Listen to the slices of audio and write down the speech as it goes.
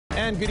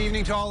And good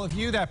evening to all of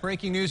you. That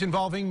breaking news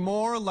involving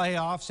more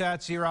layoffs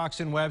at Xerox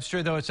and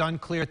Webster, though it's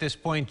unclear at this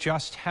point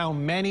just how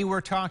many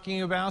we're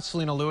talking about.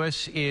 Selena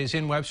Lewis is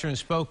in Webster and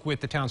spoke with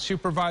the town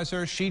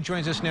supervisor. She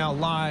joins us now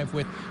live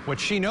with what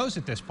she knows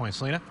at this point.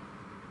 Selena?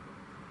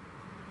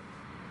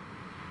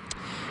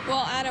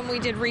 Well, Adam, we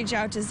did reach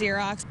out to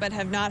Xerox, but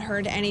have not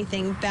heard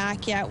anything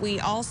back yet. We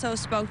also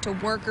spoke to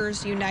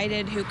Workers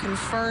United, who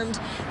confirmed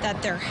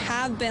that there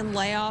have been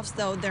layoffs,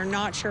 though they're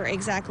not sure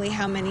exactly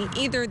how many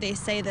either. They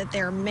say that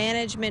there are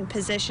management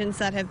positions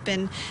that have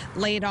been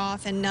laid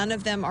off, and none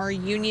of them are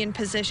union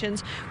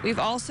positions. We've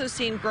also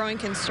seen growing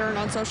concern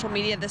on social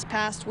media this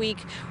past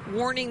week,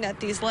 warning that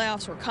these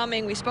layoffs were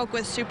coming. We spoke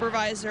with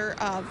Supervisor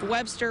of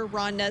Webster,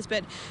 Ron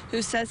Nesbitt,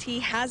 who says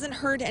he hasn't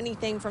heard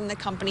anything from the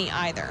company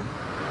either.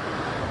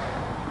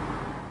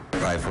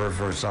 I've heard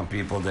from some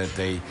people that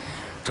they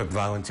took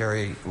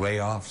voluntary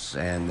layoffs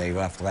and they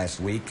left last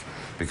week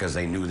because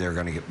they knew they were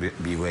going to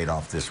be laid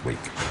off this week.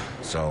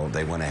 So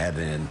they went ahead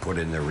and put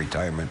in their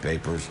retirement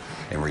papers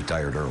and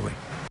retired early.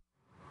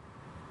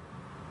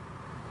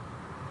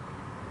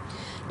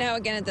 Now,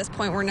 again, at this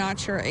point, we're not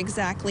sure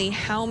exactly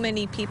how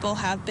many people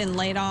have been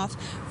laid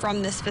off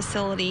from this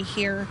facility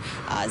here.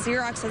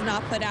 Xerox has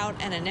not put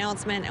out an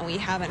announcement, and we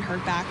haven't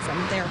heard back from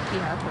their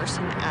PR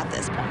person at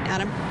this point.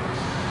 Adam?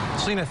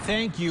 Selena,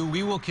 thank you.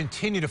 We will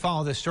continue to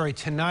follow this story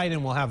tonight,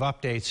 and we'll have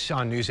updates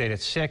on News 8 at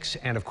 6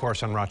 and, of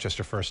course, on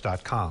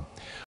RochesterFirst.com.